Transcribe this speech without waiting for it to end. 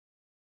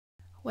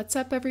What's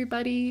up,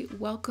 everybody?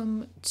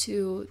 Welcome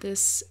to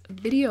this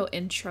video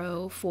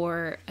intro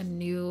for a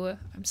new,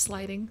 I'm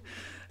sliding.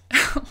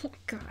 Oh my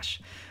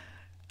gosh,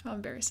 how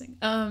embarrassing.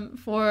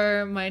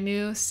 For my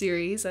new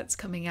series that's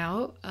coming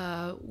out,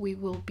 we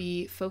will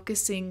be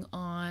focusing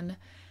on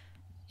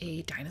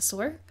a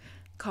dinosaur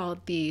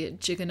called the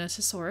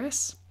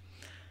Giganotosaurus.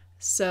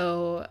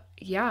 So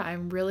yeah,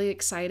 I'm really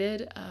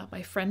excited.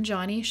 My friend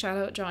Johnny, shout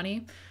out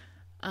Johnny,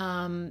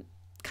 kind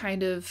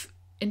of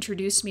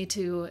introduced me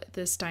to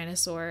this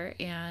dinosaur,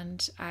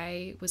 and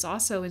I was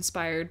also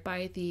inspired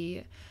by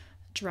the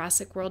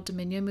Jurassic World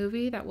Dominion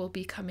movie that will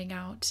be coming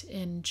out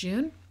in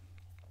June.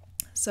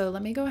 So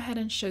let me go ahead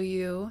and show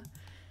you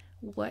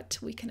what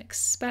we can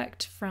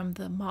expect from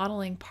the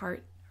modeling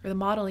part, or the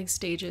modeling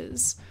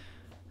stages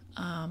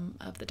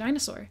of the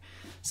dinosaur.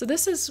 So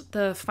this is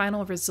the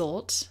final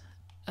result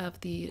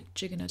of the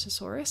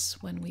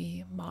Giganotosaurus when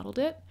we modeled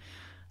it.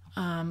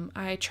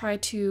 I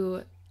tried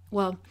to,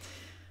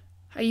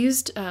 I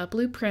used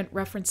blueprint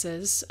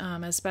references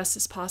as best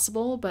as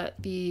possible, but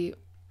the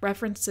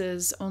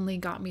references only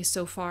got me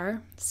so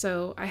far.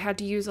 So I had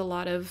to use a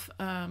lot of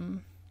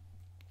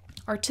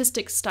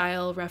artistic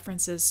style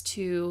references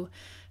to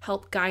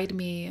help guide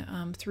me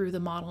through the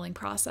modeling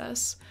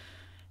process.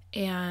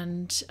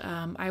 And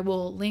I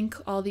will link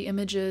all the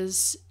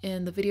images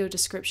in the video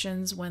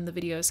descriptions when the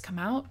videos come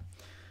out.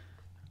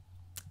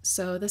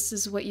 So this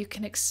is what you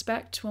can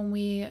expect when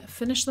we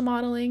finish the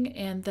modeling,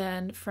 and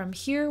then from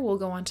here we'll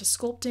go on to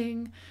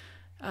sculpting,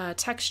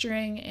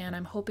 texturing, and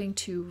I'm hoping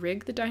to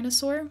rig the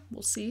dinosaur.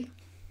 We'll see.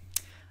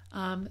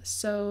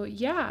 So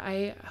yeah,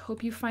 I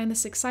hope you find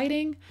this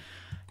exciting,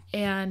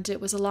 and it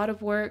was a lot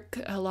of work,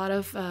 a lot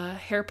of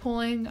hair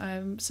pulling.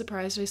 I'm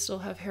surprised I still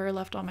have hair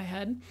left on my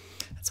head.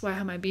 That's why I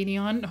have my beanie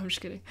on. No, I'm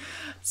just kidding.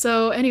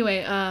 So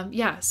anyway,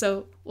 yeah,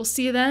 so we'll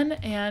see you then,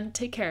 and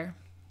take care.